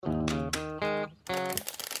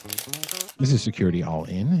This is Security All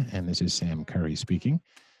In, and this is Sam Curry speaking.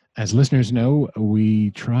 As listeners know, we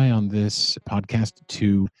try on this podcast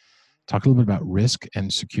to talk a little bit about risk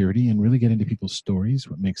and security and really get into people's stories,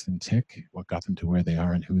 what makes them tick, what got them to where they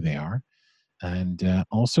are and who they are. And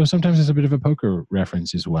also sometimes there's a bit of a poker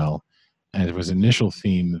reference as well. And it was an initial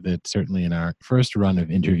theme that certainly in our first run of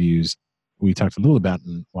interviews, we talked a little about,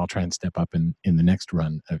 and I'll try and step up in the next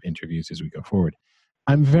run of interviews as we go forward.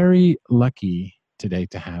 I'm very lucky today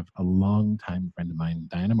to have a longtime friend of mine,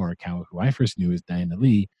 Diana Morikawa, who I first knew as Diana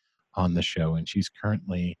Lee, on the show. And she's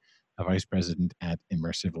currently a vice president at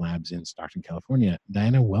Immersive Labs in Stockton, California.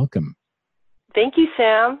 Diana, welcome. Thank you,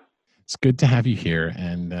 Sam. It's good to have you here.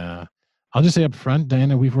 And I'll just say up front,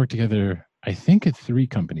 Diana, we've worked together, I think, at 3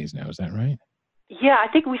 companies now. Is that right? Yeah,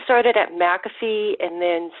 I think we started at McAfee and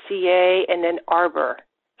then CA and then Arbor.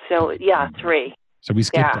 So yeah, 3. So we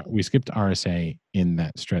skipped RSA in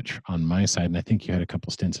that stretch on my side, and I think you had a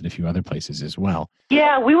couple stints at a few other places as well.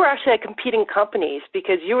 Yeah, we were actually at competing companies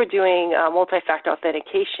because you were doing multi-factor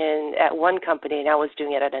authentication at one company and I was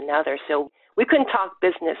doing it at another. So we couldn't talk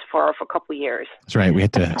business for a couple of years. That's right. We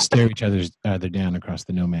had to stare each other down across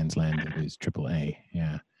the no man's land that is AAA.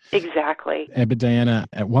 Yeah. Exactly. But Diana,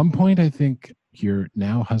 at one point, I think your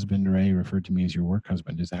now husband, Ray, referred to me as your work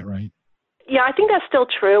husband. Is that right? Yeah, I think that's still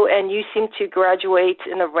true, and you seem to graduate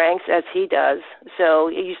in the ranks as he does. So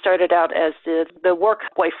you started out as the work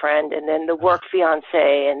boyfriend, and then the work fiance,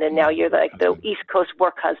 and then now you're like the East Coast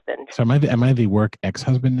work husband. So am I the work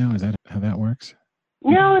ex-husband now? Is that how that works?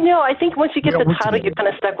 No. I think once you get the title, you're kind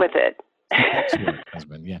of stuck with it. Ex-work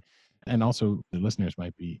husband, yeah. And also, the listeners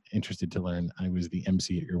might be interested to learn I was the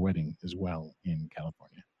MC at your wedding as well in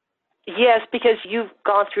California. Yes, because you've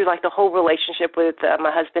gone through like the whole relationship with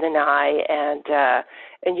my husband and I,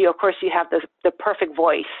 and you, of course, you have the perfect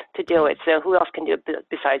voice to do it. So who else can do it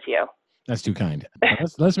besides you? That's too kind.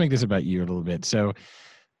 Let's make this about you a little bit. So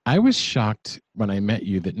I was shocked when I met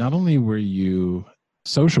you that not only were you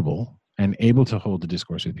sociable and able to hold the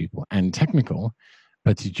discourse with people and technical,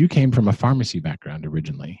 but that you came from a pharmacy background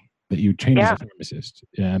originally, that you trained as a pharmacist.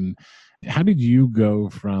 How did you go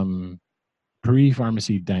from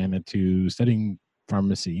pre-pharmacy Diana to studying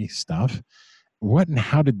pharmacy stuff? What and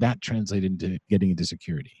how did that translate into getting into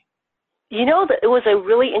security? You know, it was a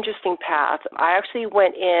really interesting path. I actually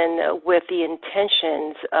went in with the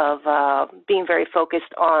intentions of being very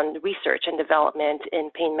focused on research and development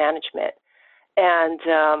in pain management. And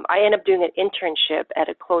I ended up doing an internship at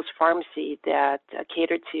a closed pharmacy that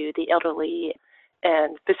catered to the elderly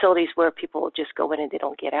and facilities where people just go in and they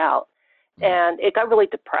don't get out. And it got really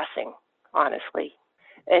depressing, honestly.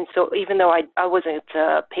 And so even though I wasn't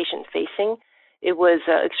patient-facing, it was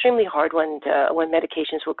extremely hard when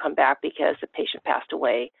medications would come back because the patient passed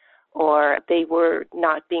away or they were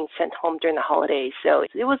not being sent home during the holidays. So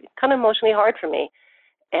it was kind of emotionally hard for me.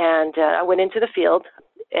 And I went into the field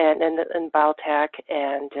and in biotech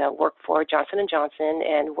and worked for Johnson & Johnson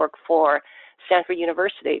and worked for Stanford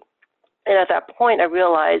University. And at that point, I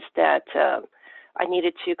realized that I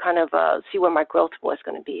needed to kind of see where my growth was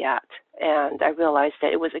going to be at. And I realized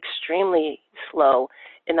that it was extremely slow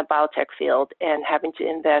in the biotech field and having to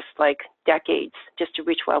invest like decades just to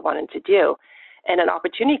reach what I wanted to do. And an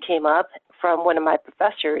opportunity came up from one of my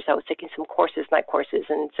professors. I was taking some courses, night courses,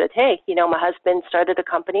 and said, hey, my husband started a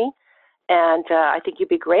company and I think you'd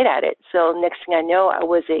be great at it. So next thing I know, I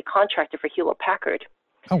was a contractor for Hewlett-Packard.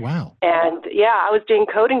 Oh, wow. And yeah, I was doing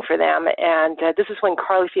coding for them. And this is when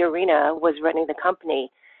Carly Fiorina was running the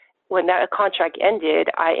company. When that contract ended,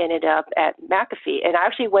 I ended up at McAfee. And I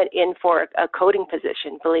actually went in for a coding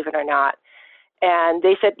position, believe it or not. And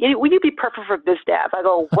they said, would you be perfect for biz dev? I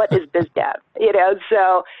go, what is biz dev?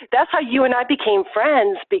 So that's how you and I became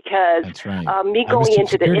friends because me going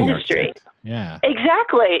into the industry. Architect. Yeah.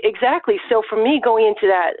 Exactly. So for me, going into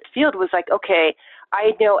that field was like, okay,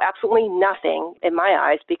 I know absolutely nothing in my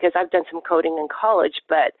eyes because I've done some coding in college,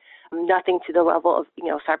 but nothing to the level of,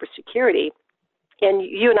 cybersecurity. And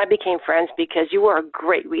you and I became friends because you were a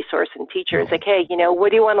great resource and teacher. It's like, hey, what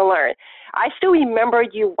do you want to learn? I still remember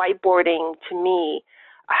you whiteboarding to me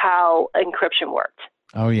how encryption worked.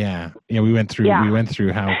 Oh yeah. We went through how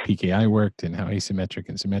PKI worked and how asymmetric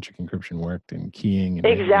and symmetric encryption worked and keying. And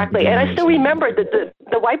exactly. And I still remember the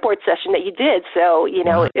whiteboard session that you did. So,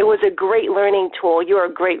 It was a great learning tool. You were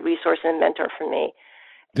a great resource and mentor for me.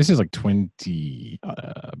 This is like 20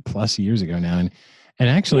 plus years ago now. And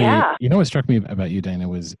actually, what struck me about you, Diana,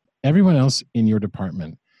 was everyone else in your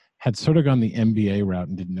department had sort of gone the MBA route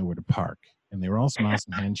and didn't know where to park. And they were all smiles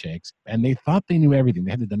and handshakes. And they thought they knew everything.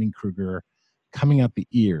 They had the Dunning-Kruger coming out the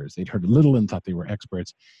ears. They'd heard little and thought they were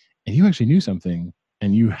experts. And you actually knew something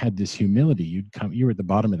and you had this humility. You were at the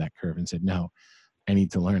bottom of that curve and said, no, I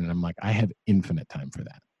need to learn. And I'm like, I have infinite time for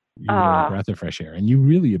that. You were a breath of fresh air, and you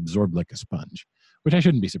really absorbed like a sponge, which I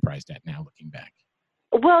shouldn't be surprised at now looking back.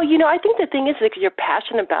 Well, I think the thing is that you're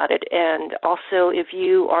passionate about it, and also if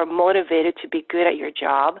you are motivated to be good at your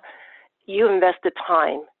job, you invest the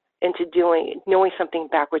time into knowing something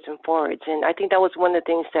backwards and forwards. And I think that was one of the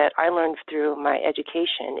things that I learned through my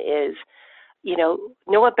education is, know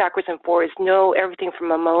what backwards and forwards, know everything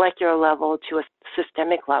from a molecular level to a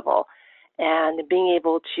systemic level, and being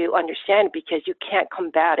able to understand it, because you can't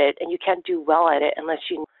combat it and you can't do well at it unless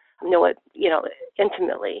you know it,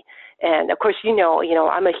 intimately. And of course,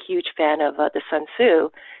 I'm a huge fan of the Sun Tzu.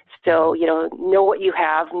 So, know what you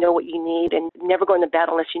have, know what you need, and never go into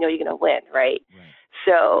battle unless you know you're going to win, right?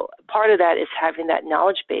 So part of that is having that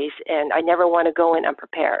knowledge base, and I never want to go in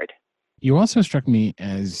unprepared. You also struck me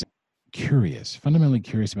as curious, fundamentally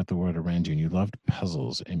curious about the world around you, and you loved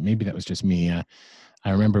puzzles. And maybe that was just me. I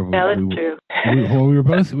remember we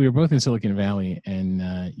were both in Silicon Valley,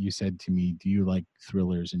 and you said to me, "Do you like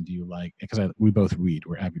thrillers? And do you like?" Because we both read;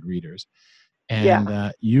 we're avid readers.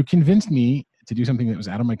 And you convinced me to do something that was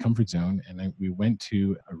out of my comfort zone, and we went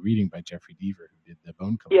to a reading by Jeffrey Deaver, who did The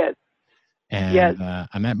Bone Collector.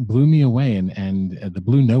 And that blew me away. And The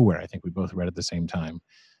Blue Nowhere, I think we both read at the same time,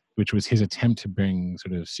 which was his attempt to bring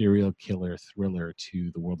sort of serial killer thriller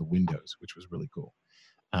to the world of Windows, which was really cool.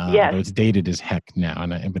 Although it's dated as heck now,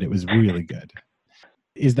 but it was really good.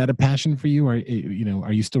 Is that a passion for you? Are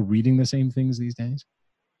you still reading the same things these days?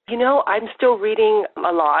 I'm still reading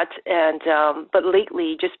a lot, and but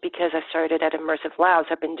lately, just because I started at Immersive Labs,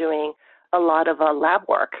 I've been doing a lot of lab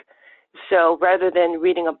work. So rather than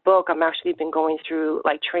reading a book, I'm actually been going through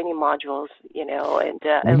like training modules, and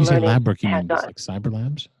when you say learning lab work, you mean like cyber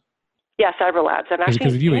labs? Yeah, cyber labs. And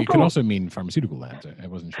because of you, it could also mean pharmaceutical labs. I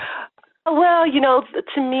wasn't sure. Well,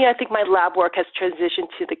 to me, I think my lab work has transitioned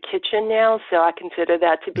to the kitchen now, so I consider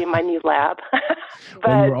that to be my new lab. But,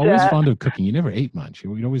 well, you were always fond of cooking. You never ate much.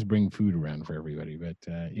 You'd always bring food around for everybody. But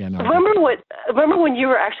Remember when you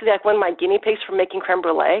were actually like one of my guinea pigs for making creme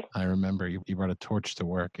brulee? I remember you brought a torch to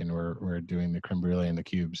work, and we're doing the creme brulee and the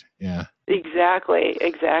cubes. Yeah. Exactly.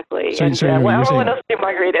 So, and everyone else did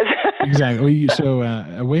margaritas. Exactly. So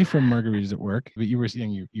away from margaritas at work, but you were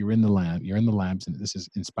saying you're in the lab. You're in the labs, and this is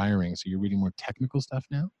inspiring. So you're reading more technical stuff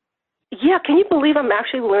now? Yeah. Can you believe I'm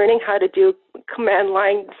actually learning how to do command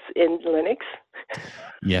lines in Linux?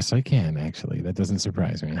 Yes, I can, actually. That doesn't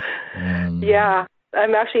surprise me. Yeah.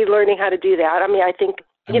 I'm actually learning how to do that. I mean, I think,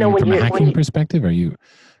 from a hacking perspective, are you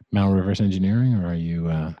malware reverse engineering, or are you,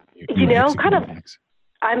 kind of,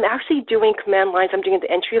 I'm actually doing command lines. I'm doing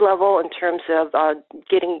the entry level in terms of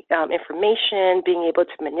getting information, being able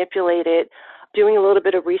to manipulate it, doing a little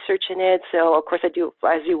bit of research in it. So, of course, I do,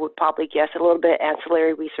 as you would probably guess, a little bit of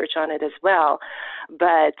ancillary research on it as well.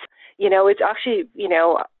 But, it's actually,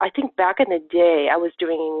 I think back in the day,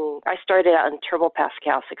 I started out in Turbo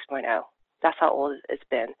Pascal 6.0. That's how old it's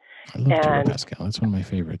been. I love Turbo Pascal. That's one of my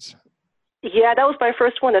favorites. Yeah, that was my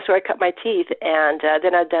first one. That's where I cut my teeth. And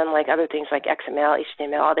then I've done like other things like XML,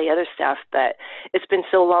 HTML, all the other stuff. But it's been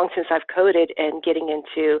so long since I've coded, and getting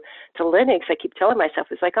into Linux, I keep telling myself,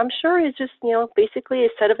 it's like, I'm sure it's just, basically a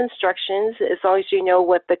set of instructions. As long as you know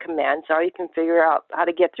what the commands are, you can figure out how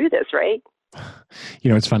to get through this, right?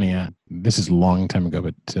 It's funny. This is a long time ago,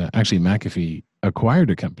 but actually McAfee acquired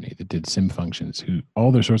a company that did sim functions, who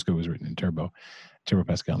all their source code was written in Turbo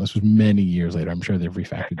Pascal. And this was many years later. I'm sure they've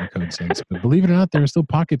refactored the code since, but believe it or not, there are still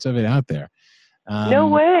pockets of it out there. No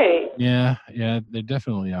way. Yeah, there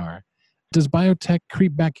definitely are. Does biotech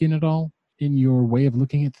creep back in at all in your way of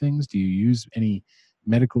looking at things? Do you use any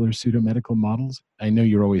medical or pseudo-medical models? I know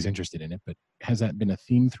you're always interested in it, but has that been a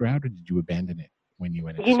theme throughout, or did you abandon it when you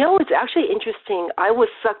went into it's actually interesting. I was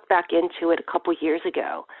sucked back into it a couple years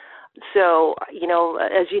ago. So,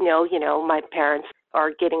 as my parents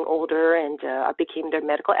are getting older, and I became their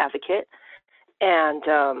medical advocate. And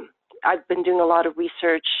I've been doing a lot of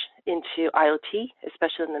research into IoT,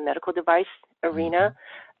 especially in the medical device arena,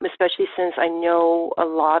 especially since I know a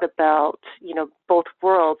lot about, both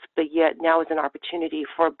worlds, but yet now is an opportunity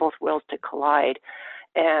for both worlds to collide.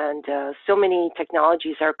 And so many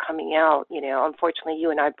technologies are coming out. Unfortunately,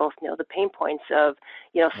 you and I both know the pain points of,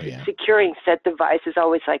 securing said device is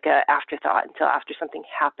always like an afterthought until after something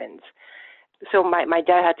happens. So my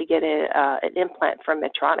dad had to get an implant from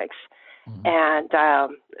Medtronic. And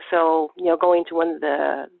so, going to one of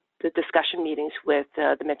the discussion meetings with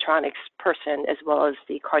the Medtronic person as well as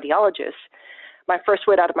the cardiologist, my first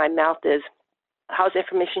word out of my mouth is, how's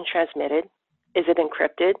information transmitted? Is it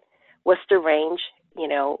encrypted? What's the range?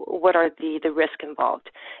 what are the risk involved?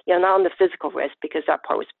 Not on the physical risk, because that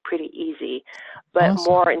part was pretty easy, but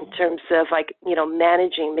Awesome. more in terms of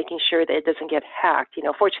managing, making sure that it doesn't get hacked.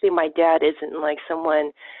 Fortunately, my dad isn't like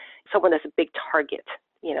someone that's a big target,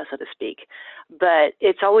 so to speak. But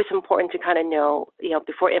it's always important to kind of know,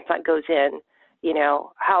 before implant goes in,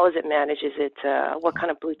 how is it managed? Is it, what kind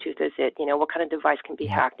of Bluetooth is it? What kind of device can be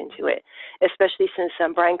hacked into it? Especially since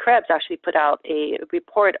Brian Krebs actually put out a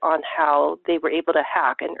report on how they were able to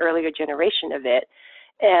hack an earlier generation of it.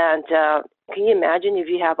 And can you imagine if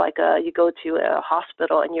you have you go to a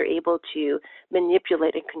hospital and you're able to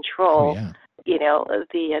manipulate and control,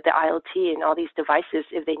 the IoT and all these devices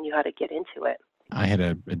if they knew how to get into it? I had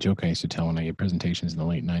a joke I used to tell when I gave presentations in the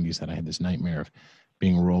late 90s that I had this nightmare of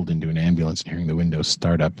being rolled into an ambulance and hearing the Windows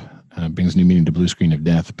start up brings new meaning to blue screen of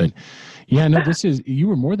death. But yeah, no, you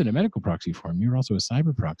were more than a medical proxy for him. You were also a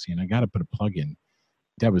cyber proxy, and I got to put a plug in.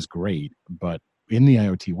 That was great. But in the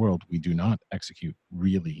IoT world, we do not execute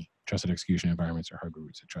really trusted execution environments or hardware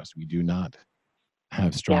roots of trust. We do not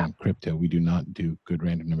have strong crypto. We do not do good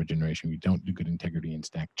random number generation. We don't do good integrity and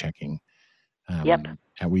stack checking. And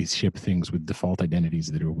we ship things with default identities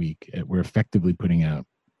that are weak. We're effectively putting out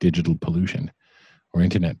digital pollution or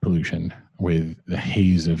internet pollution with the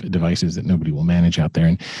haze of devices that nobody will manage out there.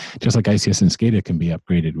 And just like ICS and SCADA can be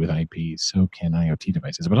upgraded with IP, so can IoT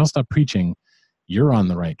devices. But I'll stop preaching. You're on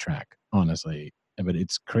the right track, honestly. But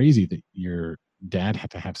it's crazy that your dad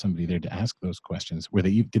had to have somebody there to ask those questions.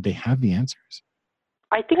 Did they have the answers?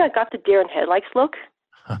 I think I got the deer in headlights look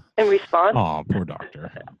in response. Oh, poor doctor.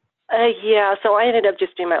 So I ended up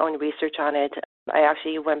just doing my own research on it. I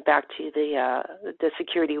actually went back to the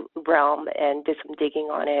security realm and did some digging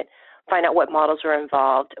on it, find out what models were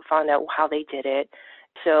involved, found out how they did it.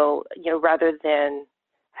 So, rather than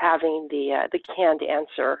having the canned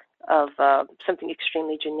answer of something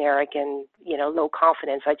extremely generic and, low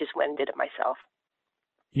confidence, I just went and did it myself.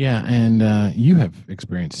 Yeah, and you have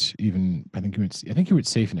experience. Even I think you were at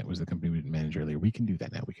SafeNet was the company we didn't manage earlier. We can do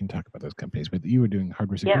that now. We can talk about those companies, but you were doing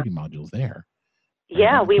hardware security modules there.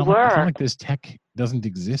 Yeah, we were. It's not like this tech doesn't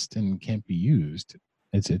exist and can't be used.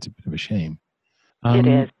 It's a bit of a shame. It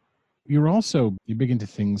is. You're big into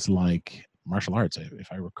things like martial arts.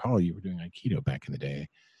 If I recall, you were doing Aikido back in the day.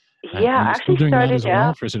 Yeah, I actually doing started that as well,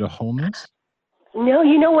 out. or is it a wholeness?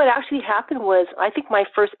 No, what actually happened was I think my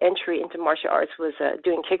first entry into martial arts was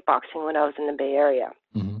doing kickboxing when I was in the Bay Area.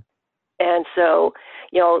 Mm-hmm. And so,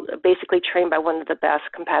 basically trained by one of the best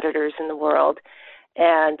competitors in the world.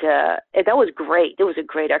 And that was great. It was a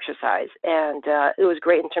great exercise. And it was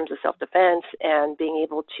great in terms of self-defense and being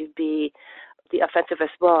able to be the offensive as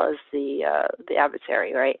well as the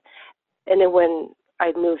adversary, right? And then when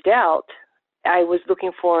I moved out, I was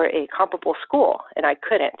looking for a comparable school, and I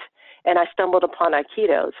couldn't. And I stumbled upon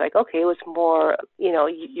Aikido. It's like, okay, it was more,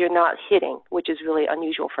 you're not hitting, which is really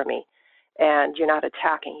unusual for me. And you're not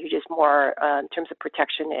attacking. You're just more in terms of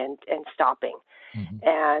protection and stopping. Mm-hmm.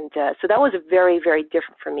 And so that was very, very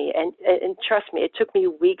different for me. And trust me, it took me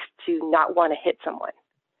weeks to not want to hit someone.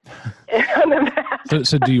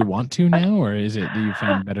 So do you want to now, or do you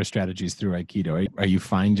find better strategies through Aikido? Are you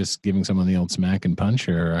fine just giving someone the old smack and punch,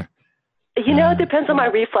 or? It depends on my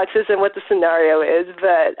reflexes and what the scenario is.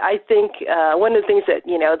 But I think one of the things that,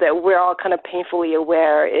 that we're all kind of painfully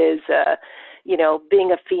aware is,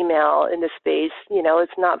 being a female in this space,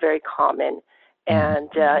 it's not very common. And,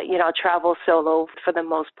 I travel solo for the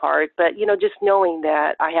most part. But, just knowing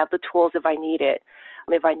that I have the tools if I need it,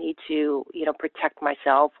 if I need to, protect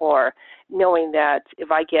myself, or knowing that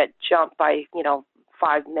if I get jumped by,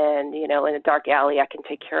 5 men, in a dark alley, I can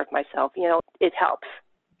take care of myself, it helps.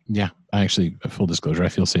 Yeah, full disclosure, I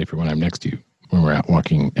feel safer when I'm next to you, when we're out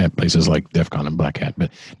walking at places like DEF CON and Black Hat.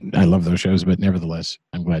 But I love those shows, but nevertheless,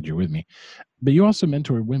 I'm glad you're with me. But you also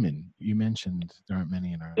mentor women. You mentioned there aren't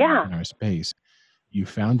many in our space. You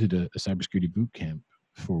founded a cybersecurity boot camp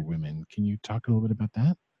for women. Can you talk a little bit about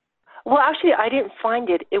that? Well, actually, I didn't find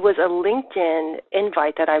it. It was a LinkedIn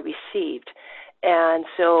invite that I received. And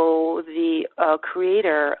so the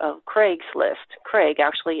creator of Craigslist, Craig,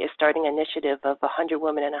 actually is starting an initiative of 100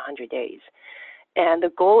 women in 100 days. And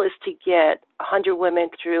the goal is to get 100 women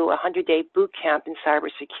through a 100-day boot camp in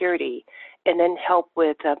cybersecurity and then help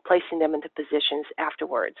with placing them into positions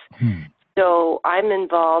afterwards. So I'm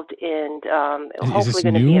involved in Is this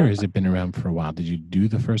new, or has it been around for a while? Did you do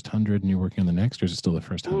the first 100 and you're working on the next, or is it still the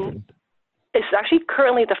first 100? It's actually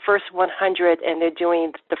currently the first 100, and they're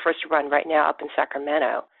doing the first run right now up in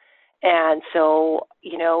Sacramento. And so,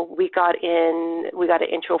 we got an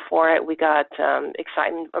intro for it. We got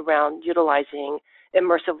excitement around utilizing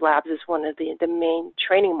Immersive Labs as one of the main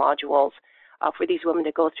training modules for these women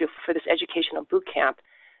to go through for this educational boot camp.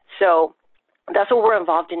 So that's what we're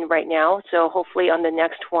involved in right now. So hopefully on the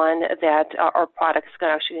next one that our product is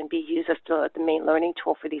going to actually be used as the main learning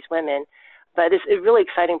tool for these women. But it's a really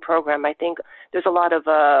exciting program. I think there's a lot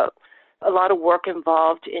of work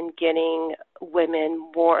involved in getting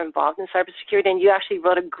women more involved in cybersecurity. And you actually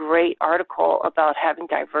wrote a great article about having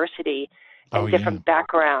diversity and different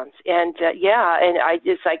backgrounds. And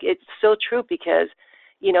it's so true because,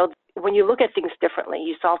 when you look at things differently,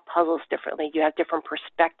 you solve puzzles differently, you have different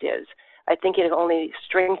perspectives. I think it only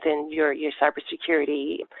strengthens your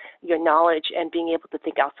cybersecurity, your knowledge, and being able to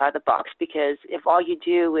think outside the box. Because if all you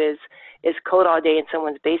do is code all day in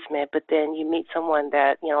someone's basement, but then you meet someone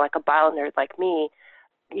that, like a bio nerd like me,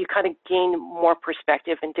 you kind of gain more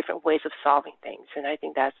perspective and different ways of solving things. And I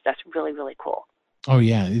think that's really, really cool. Oh,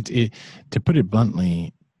 yeah. To put it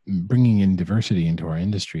bluntly, bringing in diversity into our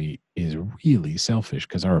industry is really selfish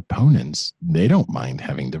because our opponents, they don't mind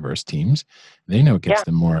having diverse teams. They know it gets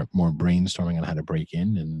them more brainstorming on how to break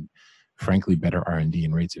in and, frankly, better R&D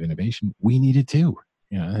and rates of innovation. We need it too,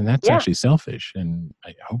 and that's actually selfish. And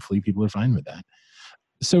hopefully people are fine with that.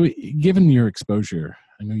 So given your exposure,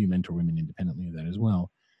 I know you mentor women independently of that as well.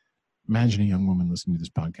 Imagine a young woman listening to this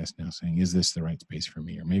podcast now saying, is this the right space for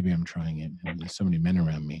me? Or maybe I'm trying it and there's so many men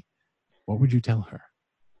around me. What would you tell her?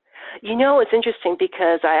 It's interesting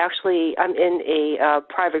because I'm in a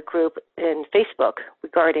private group in Facebook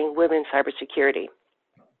regarding women's cybersecurity.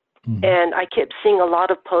 Mm-hmm. And I kept seeing a lot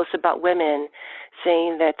of posts about women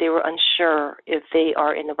saying that they were unsure if they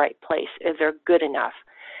are in the right place, if they're good enough.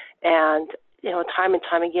 And, time and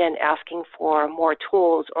time again, asking for more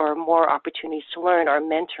tools or more opportunities to learn or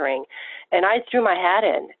mentoring. And I threw my hat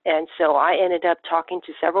in. And so I ended up talking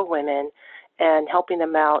to several women and helping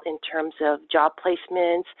them out in terms of job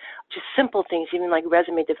placements, just simple things, even like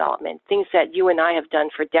resume development, things that you and I have done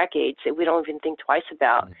for decades that we don't even think twice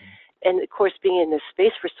about. Mm-hmm. And of course, being in this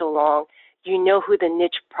space for so long, you know who the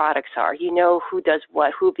niche products are, you know who does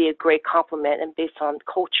what, who would be a great complement, and based on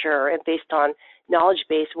culture and based on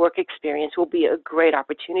knowledge-based work experience will be a great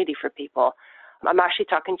opportunity for people. I'm actually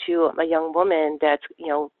talking to a young woman that's,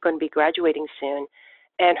 going to be graduating soon,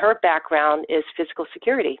 and her background is physical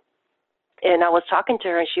security. And I was talking to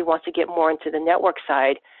her, and she wants to get more into the network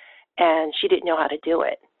side, and she didn't know how to do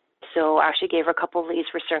it. So I actually gave her a couple of leads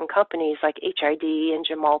for certain companies like HID and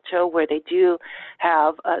Gemalto, where they do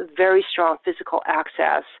have a very strong physical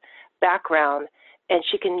access background, and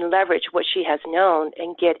she can leverage what she has known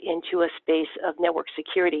and get into a space of network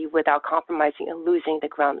security without compromising and losing the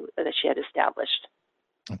ground that she had established.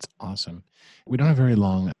 That's awesome. We don't have very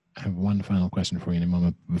long. I have one final question for you in a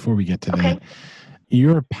moment. Before we get to that,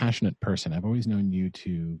 you're a passionate person. I've always known you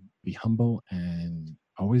to be humble and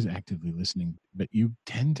always actively listening, but you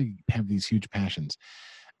tend to have these huge passions.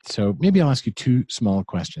 So maybe I'll ask you two small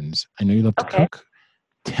questions. I know you love to cook.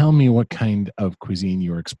 Tell me what kind of cuisine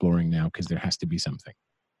you're exploring now, because there has to be something.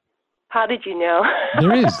 How did you know?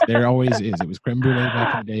 There is. There always is. It was creme brulee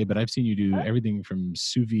back in the day, but I've seen you do everything from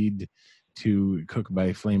sous vide to cook by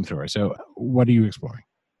flamethrower. So what are you exploring?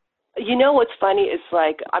 What's funny is,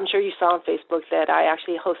 I'm sure you saw on Facebook that I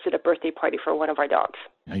actually hosted a birthday party for one of our dogs.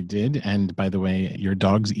 I did. And by the way, your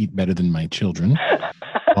dogs eat better than my children.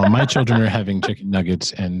 While my children are having chicken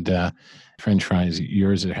nuggets and French fries,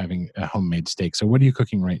 yours are having a homemade steak. So what are you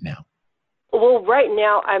cooking right now? Well, right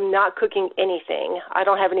now I'm not cooking anything. I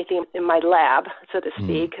don't have anything in my lab, so to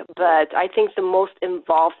speak. But I think the most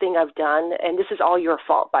involved thing I've done, and this is all your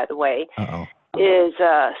fault, by the way, is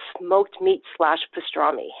smoked meat /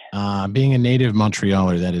 pastrami. Being a native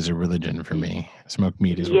Montrealer, that is a religion for me. Smoked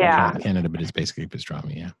meat is what we call it in Canada, but it's basically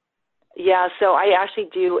pastrami, yeah. Yeah, so I actually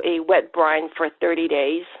do a wet brine for 30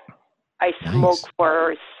 days. I smoke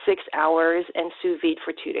for 6 hours and sous vide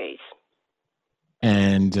for 2 days.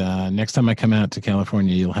 And next time I come out to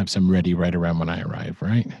California, you'll have some ready right around when I arrive,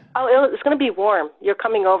 right? Oh, it's going to be warm. You're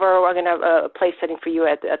coming over. We're going to have a place setting for you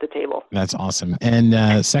at the table. That's awesome.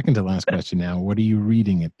 And second to last question now, what are you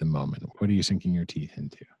reading at the moment? What are you sinking your teeth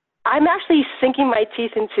into? I'm actually sinking my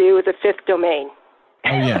teeth into The Fifth Domain.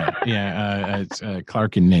 Oh, yeah. It's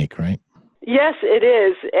Clark and Nake, right? Yes, it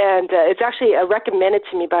is. And it's actually recommended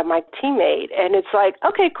to me by my teammate. And it's like,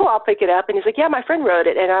 okay, cool, I'll pick it up. And he's like, yeah, my friend wrote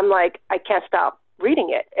it. And I'm like, I can't stop reading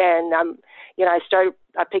it. And I started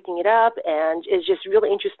picking it up, and it's just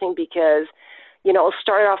really interesting because, it'll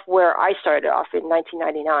start off where I started off in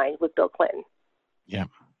 1999 with Bill Clinton. Yeah.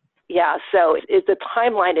 Yeah, so the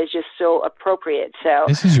timeline is just so appropriate. So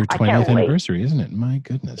this is your 20th anniversary, isn't it? My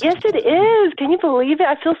goodness. Yes, it is. Can you believe it?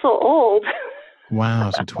 I feel so old.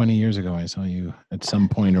 Wow. So 20 years ago, I saw you at some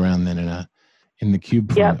point around then in the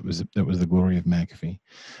cube form. Yep. That was the glory of McAfee.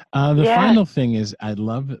 The Yeah. final thing is, I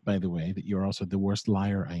love, by the way, that you're also the worst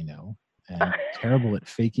liar I know, and terrible at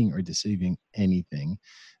faking or deceiving anything.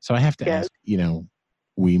 So I have to Yes. ask,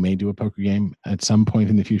 we may do a poker game at some point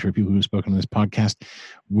in the future. People who've spoken on this podcast,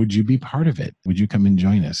 would you be part of it? Would you come and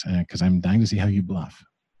join us? Because I'm dying to see how you bluff.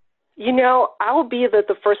 I will be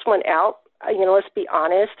the first one out. Let's be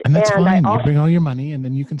honest. And that's fine. You bring all your money, and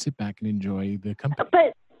then you can sit back and enjoy the company.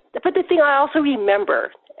 But the thing I also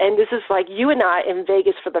remember, and this is like you and I in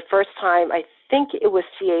Vegas for the first time, I think it was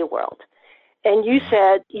CA World. And you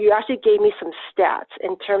said, you actually gave me some stats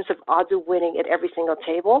in terms of odds of winning at every single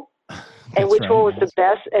table, and which one was the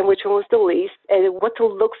best and which one was the least, and what to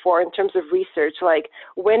look for in terms of research, like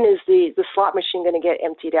when is the slot machine going to get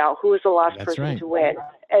emptied out, who is the last person to win,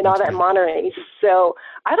 and all that monitoring. So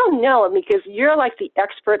I don't know, because you're like the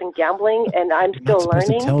expert in gambling, and I'm still learning. Not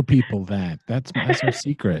supposed to tell people that. That's our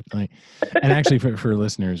secret. And actually, for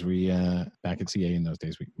listeners, we back at CA in those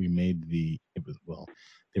days, we made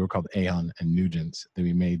they were called Aon and Nugent's. That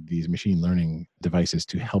we made these machine learning devices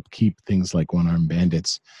to help keep things like one-armed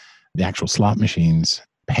bandits, the actual slot machines,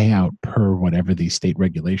 pay out per whatever the state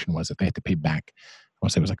regulation was that they had to pay back. I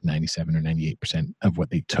want to say it was like 97 or 98% of what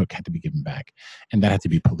they took had to be given back. And that had to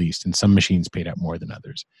be policed. And some machines paid out more than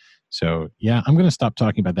others. So yeah, I'm going to stop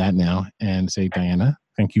talking about that now and say, Diana,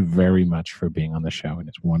 thank you very much for being on the show. And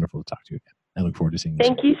it's wonderful to talk to you again. I look forward to seeing you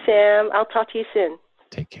soon. Thank you, Sam. I'll talk to you soon.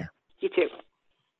 Take care. You too.